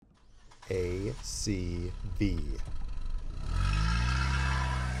ACV.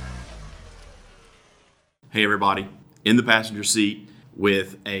 Hey everybody, in the passenger seat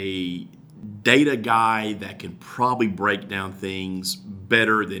with a data guy that can probably break down things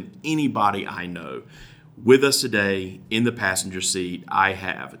better than anybody I know. With us today in the passenger seat, I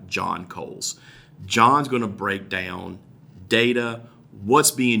have John Coles. John's going to break down data,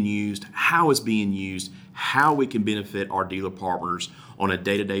 what's being used, how it's being used, how it can benefit our dealer partners on a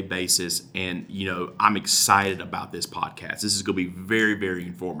day-to-day basis. And, I'm excited about this podcast. This is going to be very, very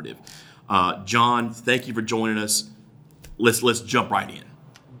informative. John, thank you for joining us. Let's jump right in.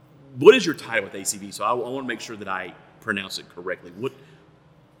 What is your title with ACV? So I want to make sure that I pronounce it correctly.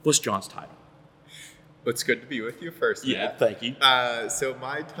 What's John's title? Well, it's good to be with you first. Yeah, Matt. thank you. So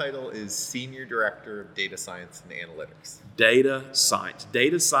my title is Senior Director of Data Science and Analytics. Data science.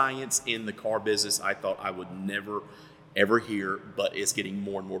 Data science in the car business, I thought I would never, ever hear, but it's getting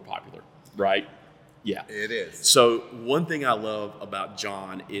more and more popular, right? Yeah. It is. So one thing I love about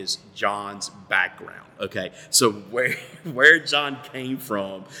John is John's background. Okay. So where John came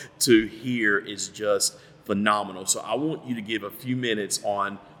from to here is just phenomenal. So I want you to give a few minutes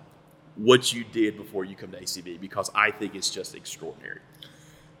on what you did before you come to ACV, because I think it's just extraordinary.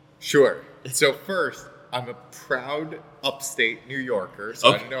 Sure. So first, I'm a proud upstate New Yorker. So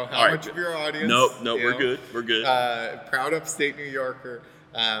okay. I don't know how much of your audience. No, we're good. We're good. Proud upstate New Yorker.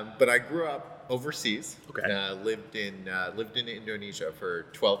 But I grew up overseas. Okay. Lived in Indonesia for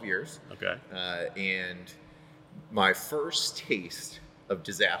 12 years. Okay. And my first taste of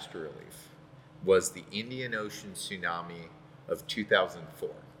disaster relief was the Indian Ocean tsunami of 2004.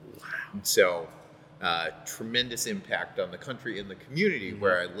 Wow. So tremendous impact on the country and the community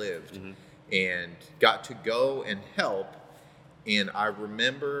where I lived, and got to go and help. And I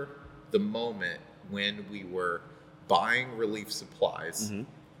remember the moment when we were buying relief supplies and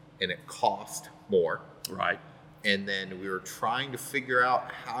it cost more. Right. And then we were trying to figure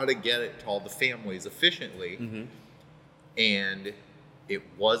out how to get it to all the families efficiently. And it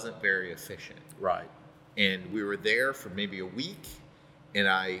wasn't very efficient. Right. And we were there for maybe a week. And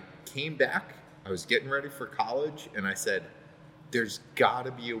I came back, I was getting ready for college, and I said, there's got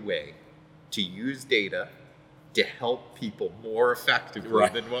to be a way to use data to help people more effectively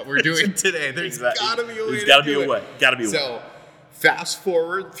than what we're doing today. There's got to be a way to do it. Got to be a way. So fast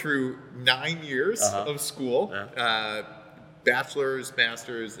forward through 9 years of school, bachelor's,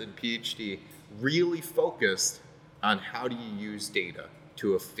 master's, and PhD, really focused on how do you use data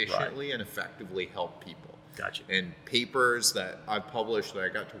to efficiently and effectively help people. Gotcha. And papers that I published that I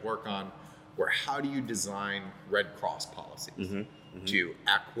got to work on were how do you design Red Cross policies to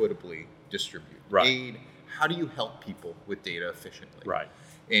equitably distribute aid? How do you help people with data efficiently? Right.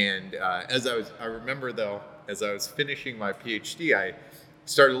 And I remember though, as I was finishing my PhD, I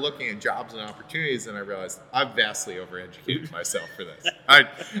started looking at jobs and opportunities, and I realized I've vastly overeducated myself for this.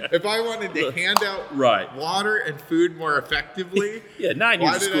 If I wanted to hand out water and food more effectively, 9 years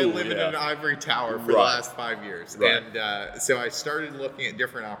why of did school, I live in an ivory tower for the last 5 years? Right. And so I started looking at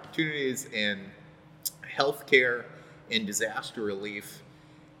different opportunities, and healthcare and disaster relief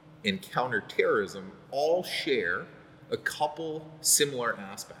and counterterrorism all share a couple similar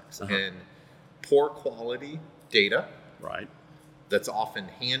aspects. And poor quality data. Right. That's often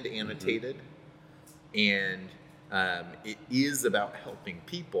hand annotated, and it is about helping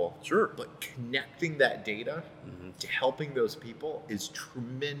people. Sure. But connecting that data to helping those people is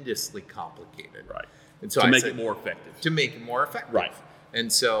tremendously complicated. Right. And so to make it more effective. To make it more effective. Right.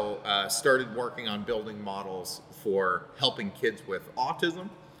 And so started working on building models for helping kids with autism,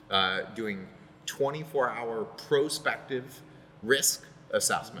 doing 24-hour prospective risk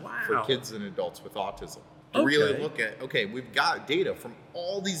assessment for kids and adults with autism. To really look at, we've got data from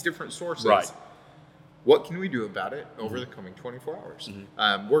all these different sources. Right. What can we do about it over the coming 24 hours?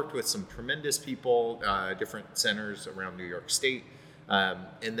 Worked with some tremendous people, different centers around New York State.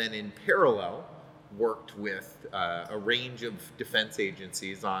 And then in parallel, worked with a range of defense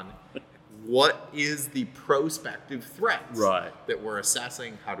agencies on what is the prospective threats that we're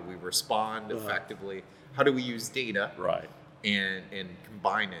assessing? How do we respond effectively? How do we use data and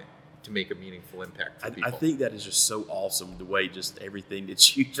combine it to make a meaningful impact for people? I think that is just so awesome, the way just everything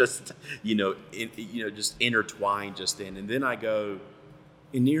that you just, just intertwine just in. And then I go,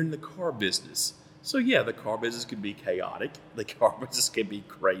 and you're in the car business. So yeah, the car business can be chaotic. The car business can be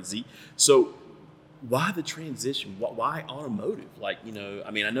crazy. So why the transition? Why automotive? I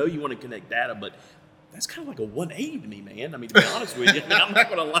know you want to connect data, but that's kind of like a 180 to me, man. I mean, to be honest with you, I'm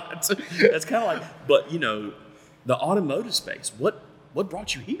not going to lie to you. That's kind of like, but the automotive space, what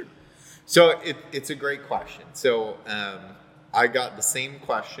brought you here? So it's a great question. So I got the same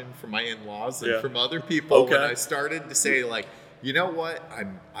question from my in-laws and Yeah. from other people Okay. when I started to say, like, you know what?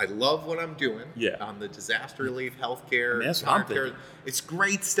 I love what I'm doing on the disaster relief, healthcare, I mean, that's what I'm thinking. It's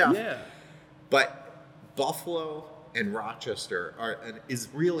great stuff. Yeah. But Buffalo and Rochester is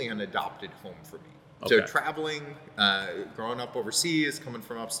really an adopted home for me. So Okay. traveling, growing up overseas, coming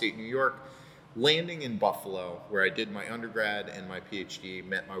from upstate New York, landing in Buffalo, where I did my undergrad and my PhD,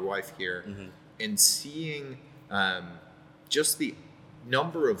 met my wife here, and seeing just the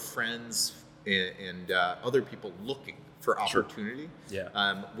number of friends and other people looking for opportunity. Sure.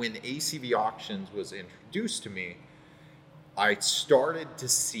 Yeah. When ACV Auctions was introduced to me, I started to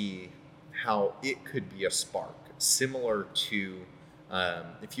see how it could be a spark, similar to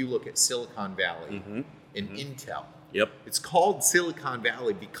if you look at Silicon Valley and Intel. Yep. It's called Silicon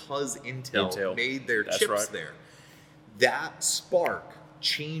Valley because Intel made their chips there. That spark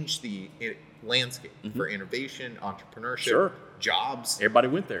changed the landscape for innovation, entrepreneurship, jobs. Everybody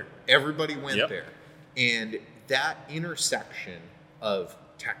went there. Everybody went there. And that intersection of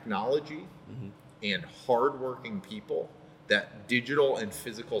technology and hardworking people, that digital and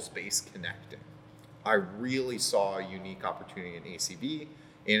physical space connecting, I really saw a unique opportunity in ACV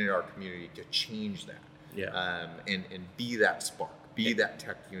and in our community to change that. Yeah. And be that spark, be that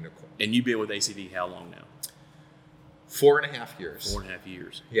tech unicorn. And you've been with ACV how long now? 4.5 years. 4.5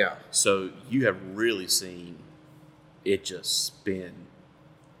 years. Yeah. So you have really seen it just spin,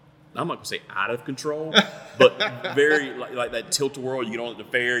 I'm not going to say out of control, but very like that tilt-a-whirl. You get on at the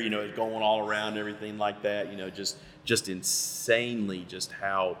fair, it's going all around, everything like that, just insanely just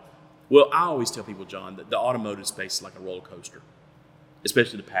how, well, I always tell people, John, that the automotive space is like a roller coaster,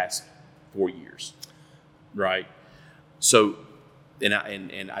 especially the past 4 years, right? So, and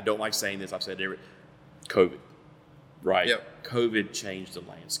I don't like saying this, I've said it, COVID, right? Yep. COVID changed the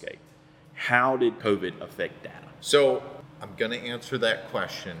landscape. How did COVID affect data? So I'm going to answer that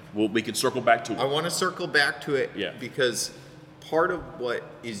question. Well, we can circle back to it. I want to circle back to it because part of what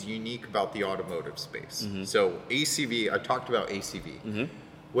is unique about the automotive space. So ACV, I talked about ACV.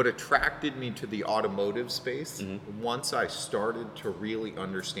 What attracted me to the automotive space, once I started to really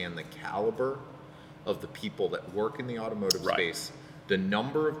understand the caliber of the people that work in the automotive space, the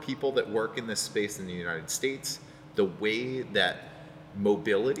number of people that work in this space in the United States, the way that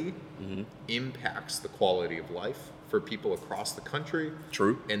mobility impacts the quality of life for people across the country.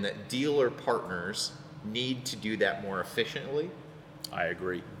 True. And that dealer partners need to do that more efficiently. I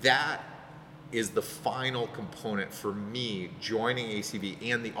agree. That is the final component for me joining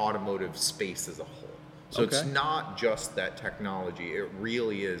ACV and the automotive space as a whole. So it's not just that technology, it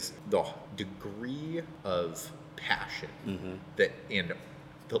really is the degree of passion that and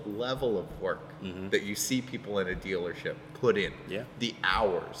the level of work that you see people in a dealership put in. The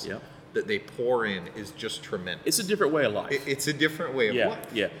hours that they pour in is just tremendous. It's a different way of life. It's a different way of life.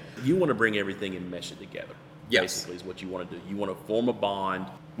 Yeah. You want to bring everything and mesh it together. Yes. Basically is what you want to do. You want to form a bond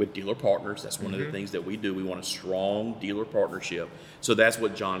with dealer partners. That's one of the things that we do. We want a strong dealer partnership. So that's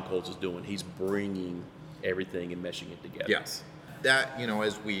what John Coles is doing. He's bringing everything and meshing it together. Yes. That,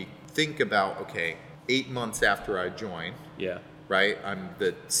 as we think about, 8 months after I joined, right? I'm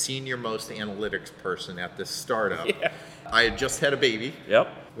the senior most analytics person at this startup. I had just had a baby.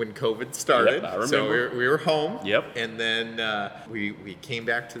 When COVID started. I remember. So we were home. And then we came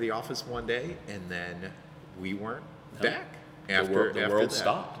back to the office one day, and then we weren't back. After the world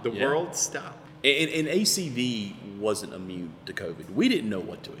stopped. The world stopped. And ACV wasn't immune to COVID. We didn't know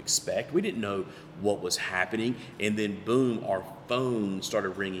what to expect. We didn't know what was happening. And then, boom, our phone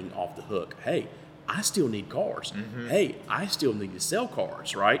started ringing off the hook. Hey, I still need cars. Hey, I still need to sell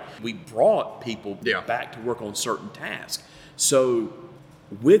cars, right? We brought people back to work on certain tasks. So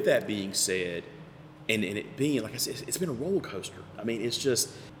with that being said, and it being, like I said, it's been a roller coaster. I mean, it's just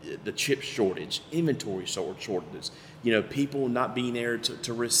the chip shortage, inventory shortages, people not being there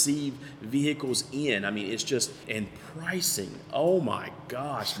to receive vehicles in. I mean, it's just, and pricing. Oh my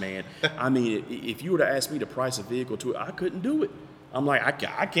gosh, man. I mean, if you were to ask me to price a vehicle to it, I couldn't do it. I'm like,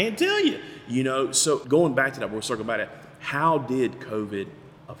 I can't tell you, So going back to that, we're circling back to how did COVID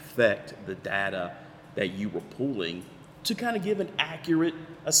affect the data that you were pulling to kind of give an accurate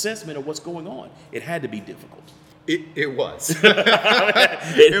assessment of what's going on? It had to be difficult. It was.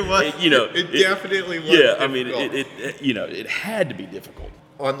 It was. It definitely was. Yeah, difficult. I mean, it had to be difficult.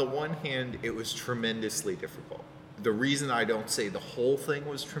 On the one hand, it was tremendously difficult. The reason I don't say the whole thing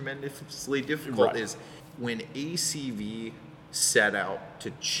was tremendously difficult is when ACV set out to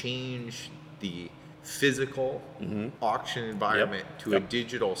change the physical auction environment to a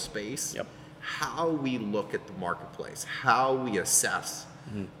digital space, how we look at the marketplace, how we assess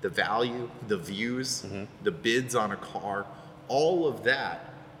the value, the views, the bids on a car, all of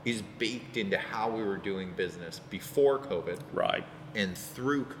that is baked into how we were doing business before COVID. Right. And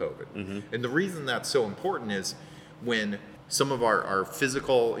through COVID. And the reason that's so important is when some of our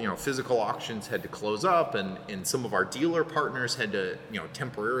physical auctions had to close up, and some of our dealer partners had to,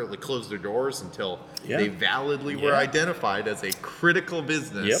 temporarily close their doors until they validly were identified as a critical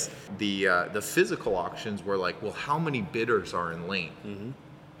business. The physical auctions were like, well, how many bidders are in lane?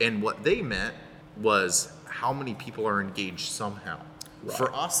 And what they meant was how many people are engaged somehow. Right.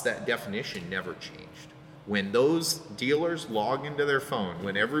 For us, that definition never changed. When those dealers log into their phone,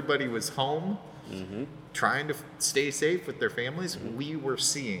 when everybody was home, trying to stay safe with their families, we were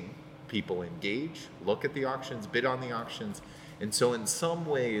seeing people engage, look at the auctions, bid on the auctions. And so in some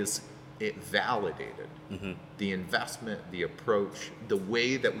ways, it validated the investment, the approach, the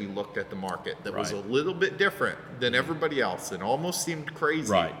way that we looked at the market that was a little bit different than everybody else and almost seemed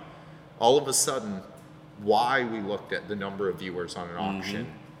crazy. Right. All of a sudden, why we looked at the number of viewers on an auction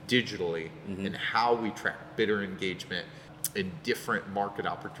digitally and how we track bidder engagement in different market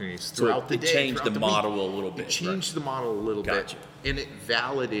opportunities throughout the day. It changed the model a little bit. It changed the model a little bit. And it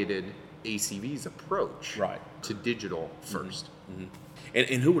validated ACV's approach to digital first.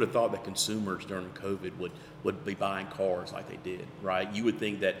 And who would have thought that consumers during COVID would be buying cars like they did, right? You would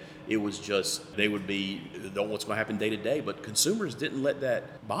think that it was just, they would be, know what's going to happen day to day, but consumers didn't let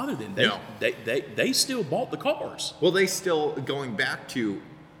that bother them. They still bought the cars. Well, they still, going back to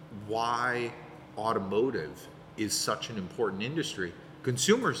why automotive is such an important industry,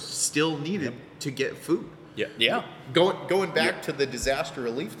 consumers still needed to get food. Going back to the disaster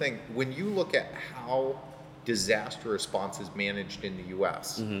relief thing, when you look at how disaster response is managed in the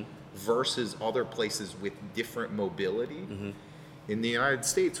U.S. Versus other places with different mobility, in the United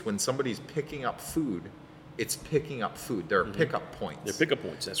States, when somebody's picking up food, it's picking up food. There are pickup points. They're pickup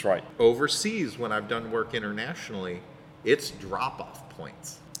points, that's right. Overseas, when I've done work internationally, it's drop-off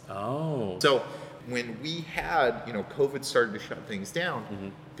points. Oh. So when we had, COVID started to shut things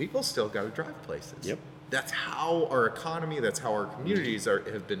down, people still got to drive places. Yep. That's how our economy, that's how our communities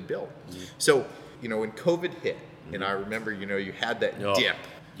have been built. So, when COVID hit, and I remember, you had that dip.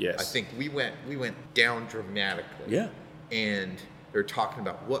 Yes. I think we went down dramatically. Yeah. And they're talking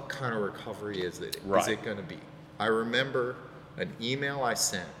about what kind of recovery is it going to be. I remember an email I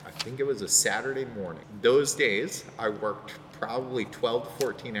sent, I think it was a Saturday morning. Those days, I worked probably 12 to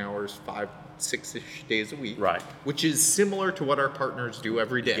 14 hours, 5-6-ish days a week. Right. Which is similar to what our partners do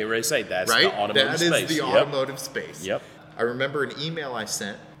every day. Get ready to say, that's the automotive space. That is the automotive space. Yep. I remember an email I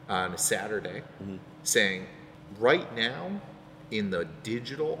sent on a Saturday saying, right now, in the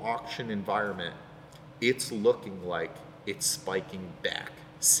digital auction environment, it's looking like it's spiking back,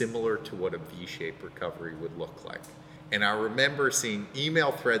 similar to what a V-shaped recovery would look like. And I remember seeing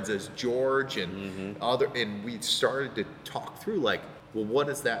email threads as George and and we started to talk through like, well, what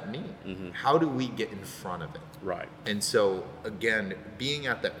does that mean? How do we get in front of it? Right. And so again, being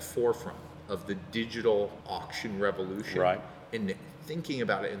at that forefront of the digital auction revolution and thinking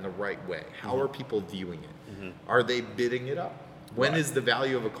about it in the right way. How are people viewing it? Are they bidding it up? When is the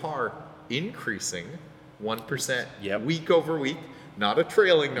value of a car increasing 1% week over week? Not a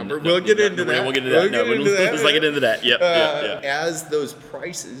trailing number. We'll get into that. We'll get into that. Let's get into that. Yep. As those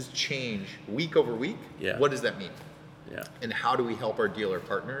prices change week over week, what does that mean? Yeah. And how do we help our dealer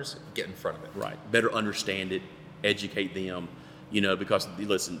partners get in front of it? Right. Better understand it, educate them, because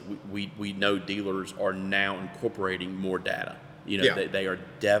listen, we know dealers are now incorporating more data. They are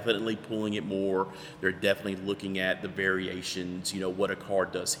definitely pulling it more. They're definitely looking at the variations, what a car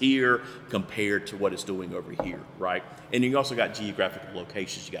does here compared to what it's doing over here, right? And you also got geographical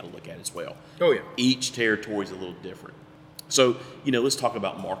locations you got to look at as well. Oh, yeah. Each territory is a little different. So, let's talk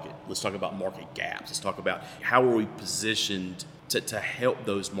about market. Let's talk about market gaps. Let's talk about how are we positioned to help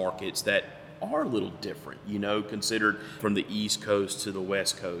those markets that are a little different, considered from the East Coast to the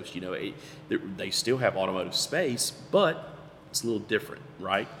West Coast. They still have automotive space, but it's a little different,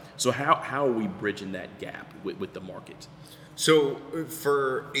 right? So how are we bridging that gap with the market? So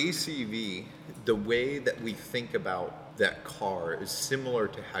for ACV, the way that we think about that car is similar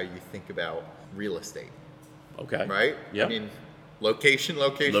to how you think about real estate. Okay. Right? Yep. I mean, location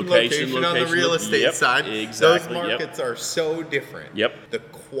on the real estate side. Exactly. Those markets are so different. Yep. The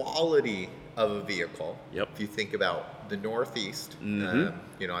quality of a vehicle. Yep. If you think about the Northeast, I'm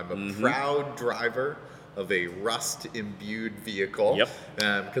a proud driver of a rust-imbued vehicle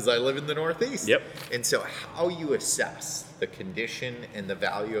because I live in the Northeast. Yep. And so how you assess the condition and the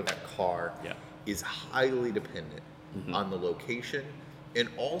value of that car is highly dependent on the location and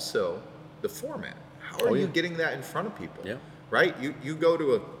also the format. How are you getting that in front of people? Yeah. Right? You go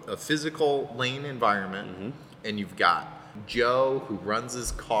to a physical lane environment and you've got Joe who runs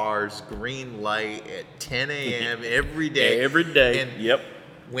his cars green light at 10 a.m. every day. Every day. And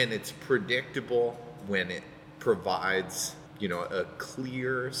when it's predictable, when it provides, a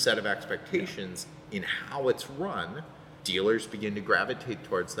clear set of expectations in how it's run, dealers begin to gravitate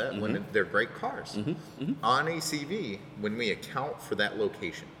towards that when they're great cars. On ACV, when we account for that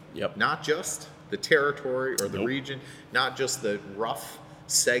location, not just the territory or the region, not just the rough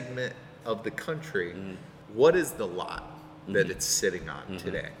segment of the country, what is the lot that it's sitting on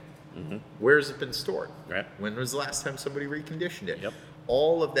today? Where has it been stored? Right. When was the last time somebody reconditioned it?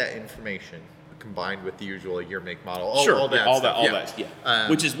 All of that information combined with the usual year, make, model, all that,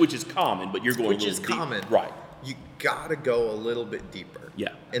 which is common, but you're going which is common, right? You gotta go a little bit deeper,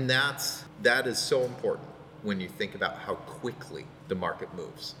 and that is so important when you think about how quickly the market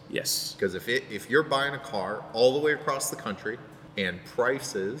moves. Yes, because if you're buying a car all the way across the country and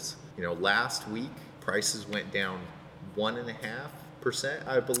prices, last week prices went down 1.5%,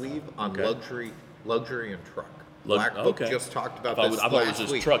 I believe, on luxury and truck. Black Book just talked about this last week. I thought it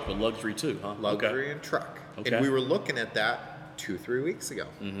was just truck, but luxury too, huh? Luxury and truck. And we were looking at that 2-3 weeks ago.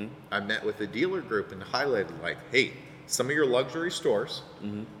 I met with a dealer group and highlighted hey, some of your luxury stores,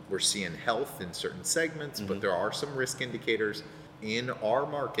 we're seeing health in certain segments, but there are some risk indicators in our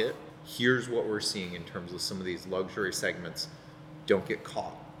market. Here's what we're seeing in terms of some of these luxury segments. Don't get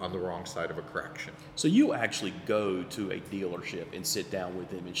caught on the wrong side of a correction. So you actually go to a dealership and sit down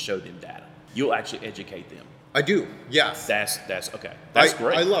with them and show them data. You'll actually educate them. I do, yes. That's okay. That's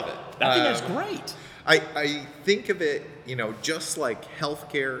great. I love it. I think that's great. I think of it, just like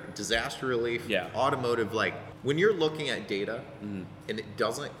healthcare, disaster relief, automotive. Like when you're looking at data and it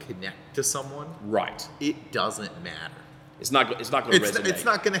doesn't connect to someone, right? It doesn't matter. It's not going to resonate. It's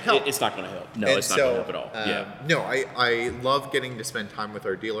not going to help. It's not going to help. No, it's not going to help at all. No, I love getting to spend time with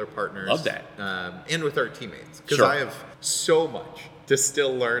our dealer partners. Love that. And with our teammates, because I have so much to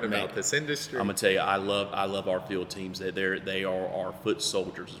still learn about this industry. I'm gonna tell you, I love our field teams. They are our foot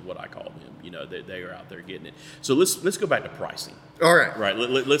soldiers, is what I call them. They are out there getting it. So let's go back to pricing. All right. Right.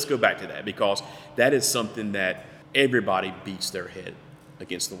 Let's go back to that, because that is something that everybody beats their head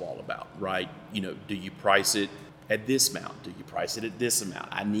against the wall about. Right. Do you price it at this amount? Do you price it at this amount?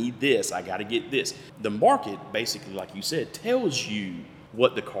 I need this. I got to get this. The market, basically, like you said, tells you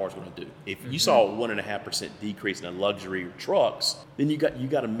what the car's going to do. If you saw a 1.5% decrease in luxury trucks, then you got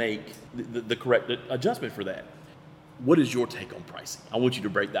to make the correct adjustment for that. What is your take on pricing? I want you to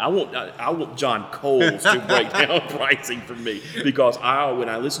break that. I want John Coles to break down pricing for me, because when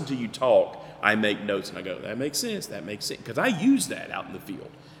I listen to you talk, I make notes and I go, that makes sense. That makes sense, because I use that out in the field.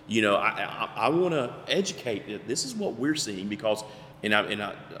 I want to educate. This is what we're seeing, because we're going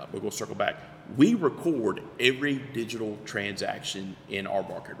to circle back. We record every digital transaction in our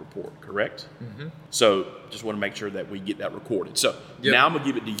market report, correct? So just want to make sure that we get that recorded. So now I'm going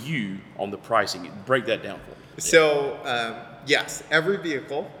to give it to you on the pricing. Break that down for me. So yes, every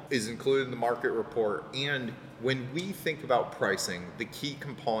vehicle is included in the market report. And when we think about pricing, the key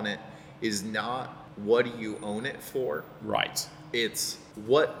component is not what do you own it for? Right. It's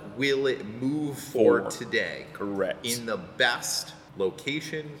what will it move for today? Correct. In the best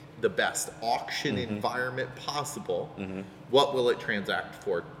location, the best auction environment possible, what will it transact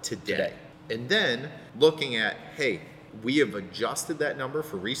for today? And then looking at, hey, we have adjusted that number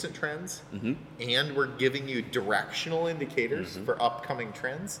for recent trends, and we're giving you directional indicators for upcoming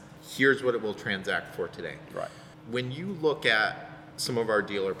trends. Here's what it will transact for today. Right. When you look at some of our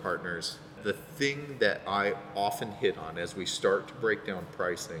dealer partners, the thing that I often hit on as we start to break down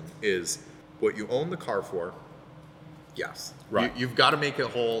pricing is what you own the car for. Yes. Right. You've got to make it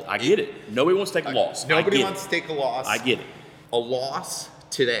whole. I get it. Nobody wants to take a loss. Nobody wants to take a loss. I get it. A loss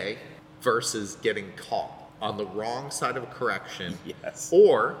today versus getting caught on the wrong side of a correction. Yes.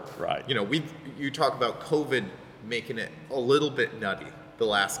 Or, right. You talk about COVID making it a little bit nutty the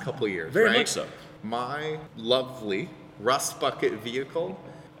last couple of years. Very right? much so. My lovely rust bucket vehicle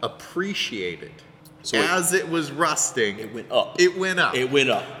appreciated. So as it was rusting, it went up. It went up. It went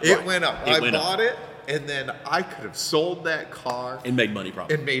up. It right. went up. It I went bought up. it, and then I could have sold that car and made money,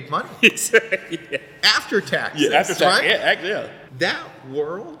 probably. And made money. Yeah. After taxes. Yeah, after taxes. Right? Yeah. That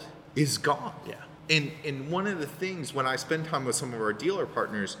world is gone. Yeah. And one of the things when I spend time with some of our dealer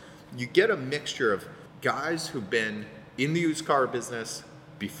partners, you get a mixture of guys who've been in the used car business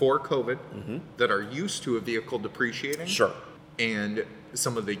before COVID that are used to a vehicle depreciating. Sure. And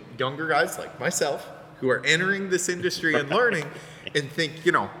some of the younger guys like myself who are entering this industry and learning and think,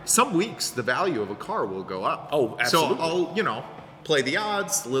 some weeks the value of a car will go up. Oh, absolutely. So I'll, play the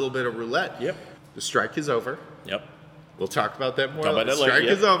odds, a little bit of roulette. Yep. The strike is over. Yep. We'll talk about that more. Talk about the that later. strike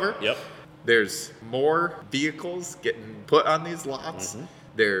is over. Yep. There's more vehicles getting put on these lots.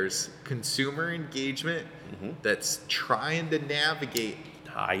 There's consumer engagement that's trying to navigate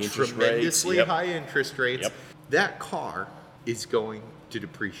High interest tremendously rates. high interest rates. Yep. That car is going to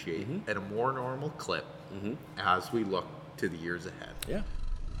depreciate at a more normal clip as we look to the years ahead. Yeah.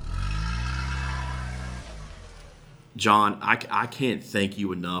 John, I can't thank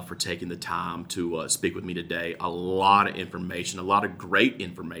you enough for taking the time to speak with me today. A lot of information, a lot of great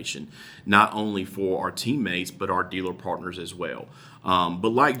information, not only for our teammates, but our dealer partners as well. But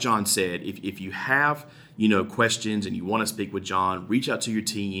like John said, if you have questions and you want to speak with John, reach out to your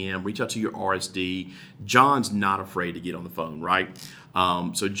TM, reach out to your RSD. John's not afraid to get on the phone, right?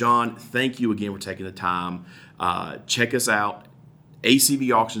 So John, thank you again for taking the time. Check us out,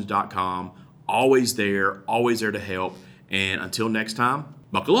 acvauctions.com. Always there to help. And until next time,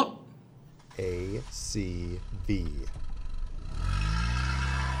 buckle up. ACV.